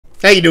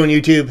you doing,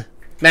 YouTube?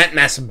 Matt,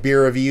 Massive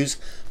Beer Reviews,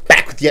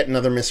 back with yet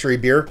another mystery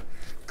beer,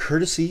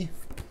 courtesy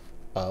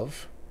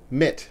of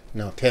Mitt.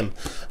 No, Tim.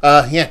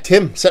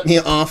 Tim sent me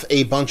off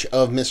a bunch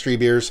of mystery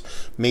beers,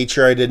 made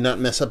sure I did not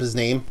mess up his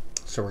name,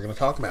 so we're going to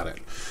talk about it.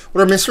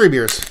 What are mystery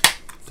beers?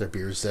 They're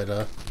beers that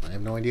I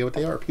have no idea what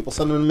they are. People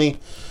send them to me,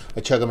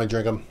 I chug them, I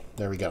drink them.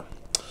 There we go.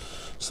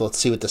 So let's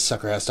see what this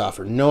sucker has to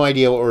offer. No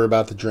idea what we're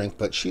about to drink,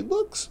 but she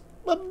looks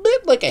a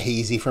bit like a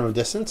hazy from a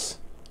distance.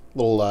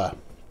 Little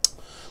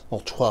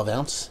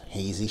 12-ounce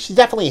hazy. She's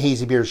definitely a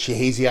hazy beer. Is she a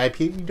hazy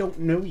IPA? We don't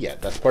know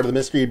yet. That's part of the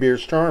mystery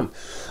beer's charm.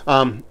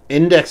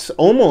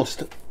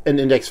 Almost an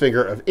index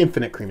finger of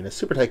infinite creaminess.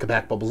 Super tight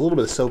compact bubbles. A little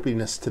bit of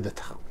soapiness to the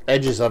top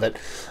edges of it.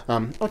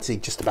 I would say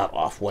just about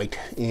off-white.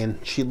 And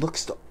she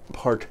looks the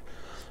part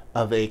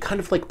of a kind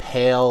of like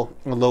pale,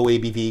 low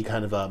ABV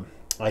kind of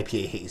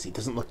IPA hazy.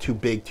 Doesn't look too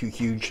big, too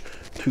huge,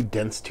 too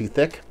dense, too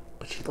thick.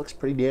 But she looks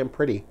pretty damn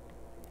pretty.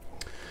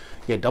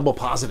 Yeah, double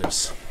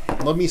positives.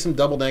 Love me some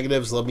double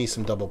negatives, love me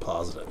some double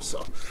positives. So,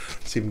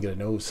 let's see if we can get a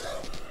nose.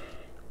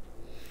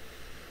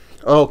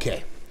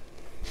 Okay.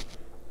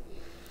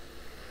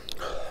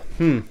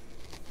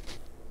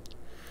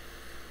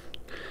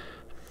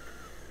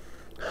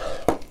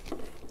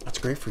 That's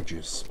grapefruit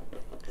juice.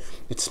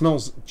 It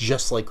smells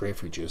just like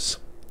grapefruit juice.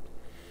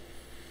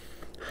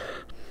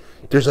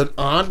 There's an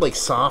odd, like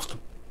soft,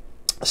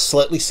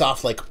 slightly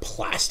soft, like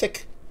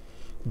plastic,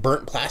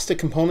 burnt plastic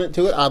component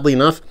to it. Oddly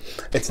enough,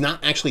 it's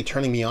not actually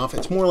turning me off.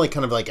 It's more like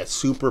kind of like a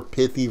super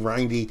pithy,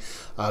 rindy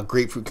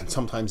grapefruit can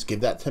sometimes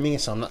give that to me,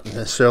 so I'm not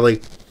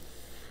necessarily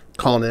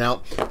calling it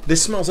out.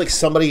 This smells like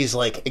somebody's,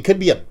 like, it could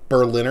be a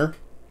Berliner,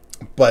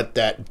 but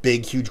that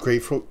big, huge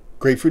grapefruit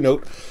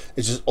note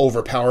is just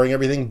overpowering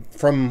everything.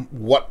 From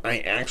what I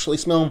actually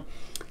smell,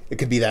 it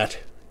could be that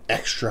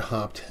extra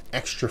hopped,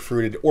 extra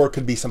fruited, or it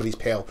could be somebody's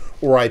pale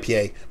or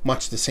IPA,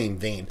 much the same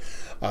vein.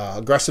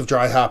 Aggressive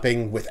dry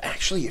hopping with,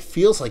 actually it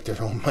feels like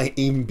there might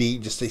even be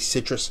just a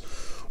citrus,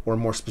 or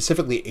more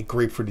specifically a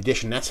grapefruit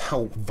addition. That's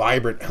how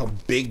vibrant, how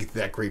big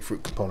that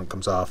grapefruit component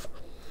comes off.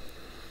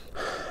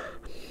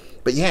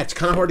 But yeah, it's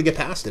kind of hard to get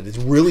past it. It's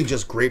really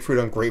just grapefruit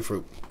on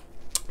grapefruit.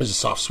 There's a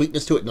soft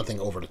sweetness to it, nothing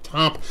over the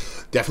top.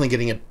 Definitely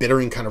getting a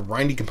bittering kind of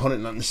rindy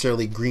component, not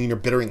necessarily green or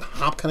bittering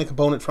hop kind of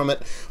component from it,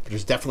 but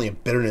there's definitely a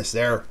bitterness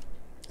there.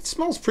 It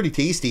smells pretty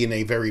tasty in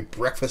a very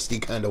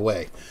breakfasty kind of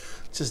way.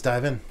 Let's just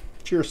dive in.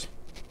 Cheers.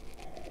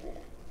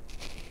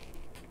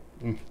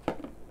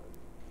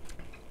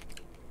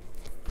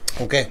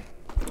 Okay.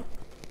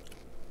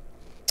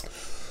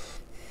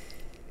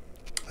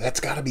 That's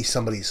got to be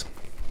somebody's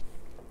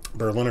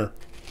Berliner.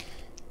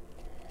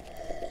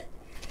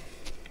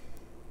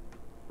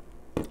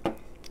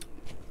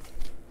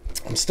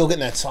 I'm still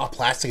getting that soft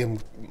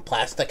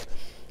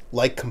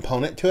plastic-like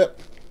component to it,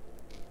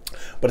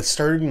 but it's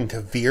starting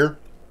to veer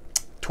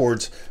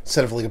towards,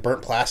 instead of like a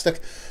burnt plastic,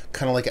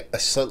 kind of like a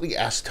slightly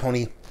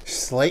acetone,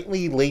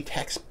 slightly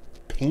latex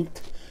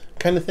paint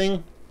kind of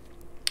thing.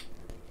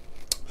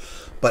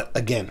 But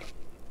again,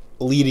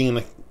 leader in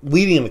the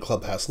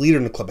clubhouse.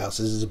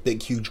 This is a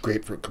big, huge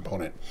grapefruit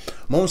component.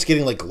 I'm almost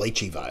getting like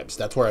lychee vibes.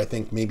 That's where I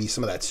think maybe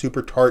some of that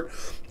super tart,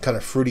 kind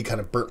of fruity, kind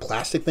of burnt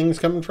plastic thing is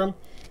coming from.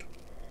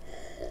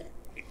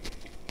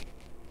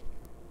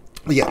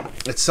 But yeah,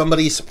 it's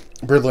somebody's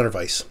Berliner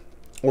Weiss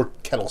or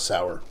Kettle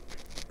Sour.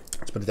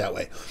 Let's put it that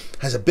way.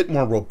 Has a bit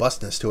more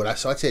robustness to it.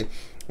 So I'd say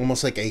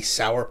almost like a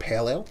sour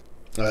pale ale.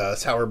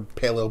 Sour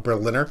pale ale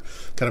Berliner.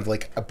 Kind of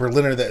like a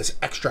Berliner that is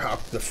extra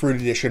hop. The fruit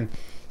addition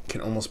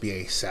can almost be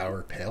a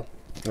sour pale.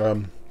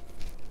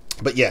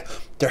 But yeah,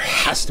 there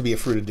has to be a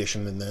fruit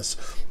addition in this.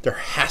 There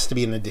has to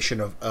be an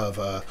addition of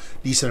a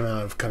decent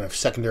amount of kind of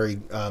secondary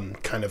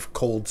kind of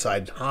cold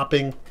side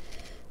hopping.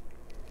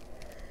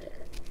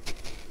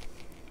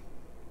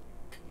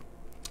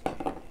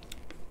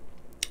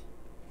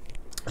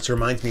 This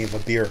reminds me of a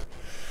beer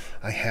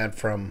I had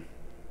from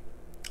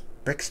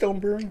Brickstone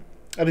Brewing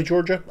out of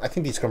Georgia. I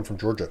think these come from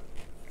Georgia.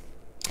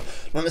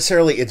 Not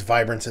necessarily its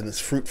vibrance and its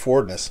fruit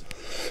forwardness,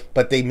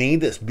 but they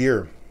made this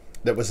beer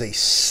that was a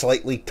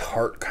slightly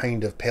tart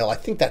kind of pale. I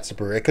think that's the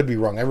brewery. I could be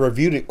wrong. I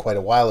reviewed it quite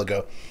a while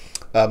ago.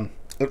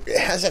 It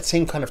has that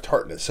same kind of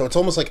tartness. So it's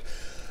almost like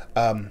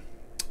an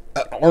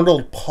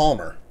Arnold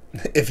Palmer,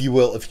 if you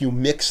will, if you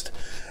mixed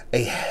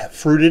a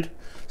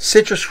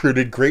citrus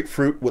fruited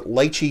grapefruit with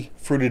lychee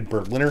fruited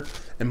Berliner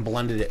and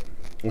blended it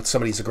with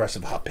somebody's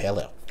aggressive hop pale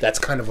ale. That's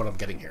kind of what I'm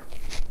getting here.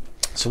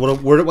 So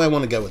where do I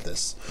want to go with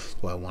this?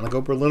 Do I want to go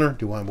Berliner?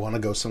 Do I want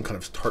to go some kind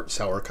of tart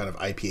sour kind of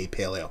IPA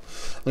pale ale?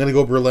 I'm going to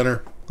go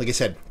Berliner. Like I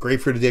said,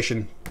 grapefruit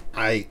addition.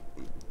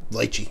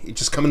 Lychee. It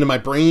just come into my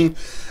brain.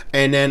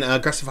 And then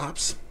aggressive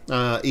hops.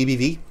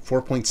 ABV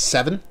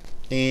 4.7.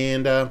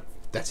 And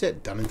that's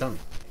it. Done and done.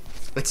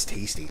 It's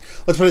tasty.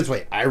 Let's put it this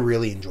way. I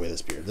really enjoy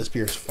this beer. This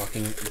beer is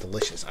fucking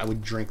delicious. I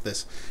would drink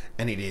this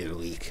any day of the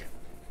week.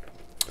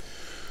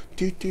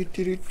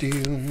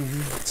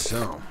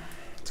 So,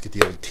 let's get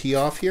the old tea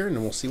off here, and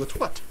then we'll see what's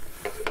what.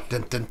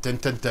 Dun, dun, dun,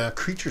 dun, dun.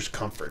 Creature's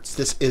Comforts.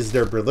 This is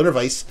their Berliner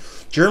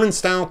Weiss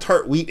German-style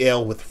tart wheat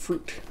ale with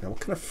fruit. Now,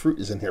 what kind of fruit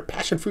is in here?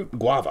 Passion fruit and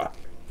guava.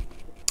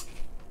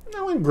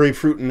 I went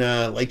grapefruit and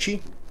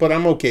lychee, but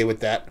I'm okay with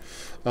that.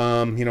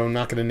 Not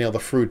going to nail the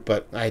fruit,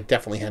 but I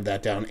definitely had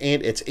that down.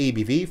 And it's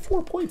ABV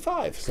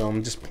 4.5, so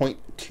I'm just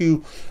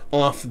 0.2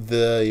 off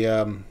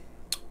the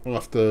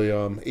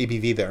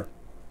ABV there.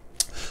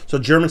 So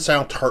German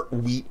style tart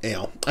wheat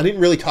ale. I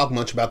didn't really talk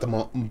much about the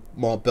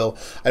malt bill.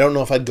 I don't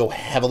know if I'd go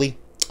heavily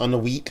on the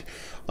wheat,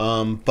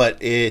 but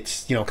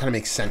it's kind of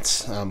makes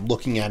sense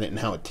looking at it and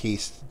how it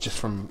tastes just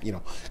from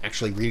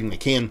actually reading the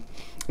can.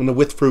 And the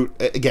with fruit,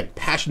 again,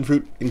 passion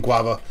fruit and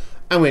guava.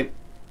 I went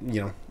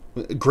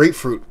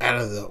grapefruit out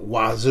of the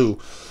wazoo,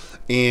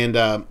 and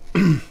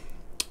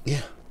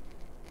yeah,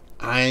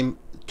 I'm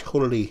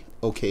totally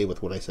okay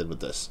with what I said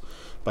with this.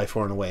 By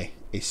far and away,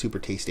 a super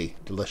tasty,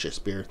 delicious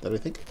beer that I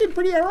think I did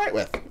pretty all right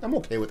with. I'm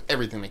okay with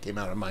everything that came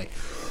out of my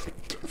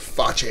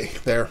face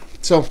there.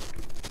 So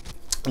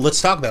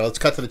let's talk about it. Let's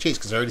cut to the chase,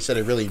 because I already said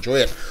I really enjoy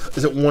it.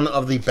 Is it one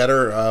of the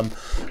better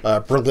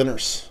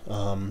Berliners,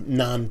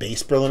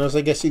 non-base Berliners,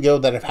 I guess you go,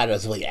 that I've had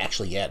as of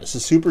actually yet. This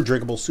is super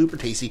drinkable, super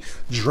tasty.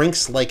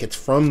 Drinks like it's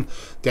from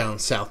down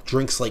south.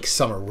 Drinks like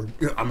summer.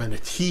 I'm in a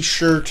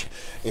t-shirt.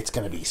 It's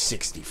going to be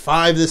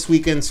 65 this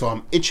weekend, so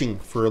I'm itching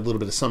for a little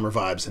bit of summer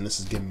vibes, and this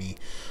is giving me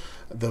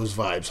those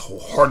vibes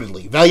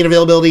wholeheartedly. Value and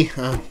availability.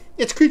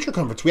 It's Creature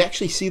Comforts. We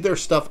actually see their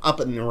stuff up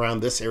and around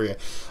this area.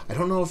 I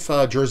don't know if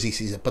Jersey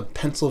sees it, but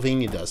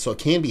Pennsylvania does. So it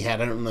can be had.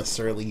 I don't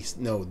necessarily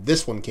know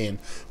this one can,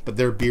 but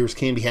their beers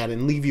can be had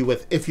and leave you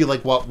with, if you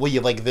like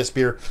you like this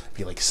beer, if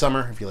you like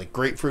summer, if you like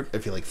grapefruit,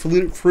 if you like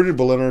fruited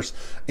Berliners,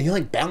 and you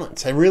like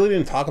balance. I really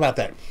didn't talk about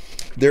that.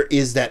 There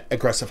is that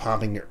aggressive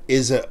hopping. There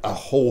is a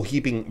whole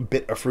heaping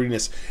bit of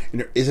fruitiness, and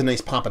there is a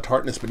nice pop of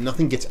tartness, but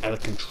nothing gets out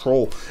of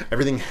control.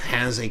 Everything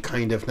has a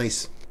kind of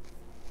nice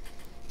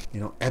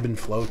ebb and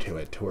flow to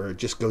it, to where it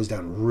just goes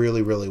down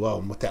really, really well.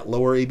 And with that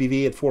lower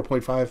ABV at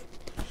 4.5,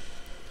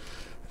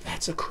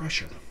 that's a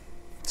crusher.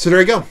 So there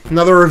you go.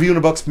 Another review in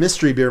a box.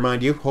 Mystery beer,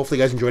 mind you. Hopefully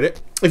you guys enjoyed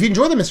it. If you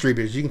enjoy the mystery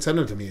beers, you can send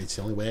them to me. It's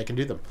the only way I can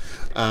do them.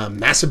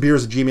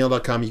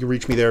 Massivebeers@gmail.com. You can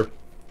reach me there.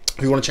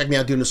 If you want to check me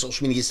out doing the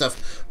social media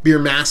stuff, Beer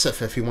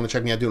Massive. If you want to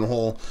check me out doing a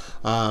whole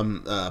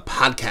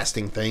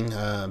podcasting thing,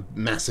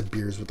 Massive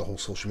Beers with the whole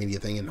social media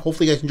thing. And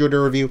hopefully you guys enjoyed the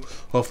review.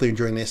 Hopefully you're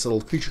enjoying nice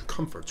little Creature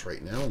Comforts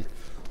right now. And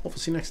hopefully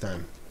see you next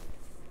time.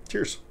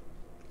 Cheers.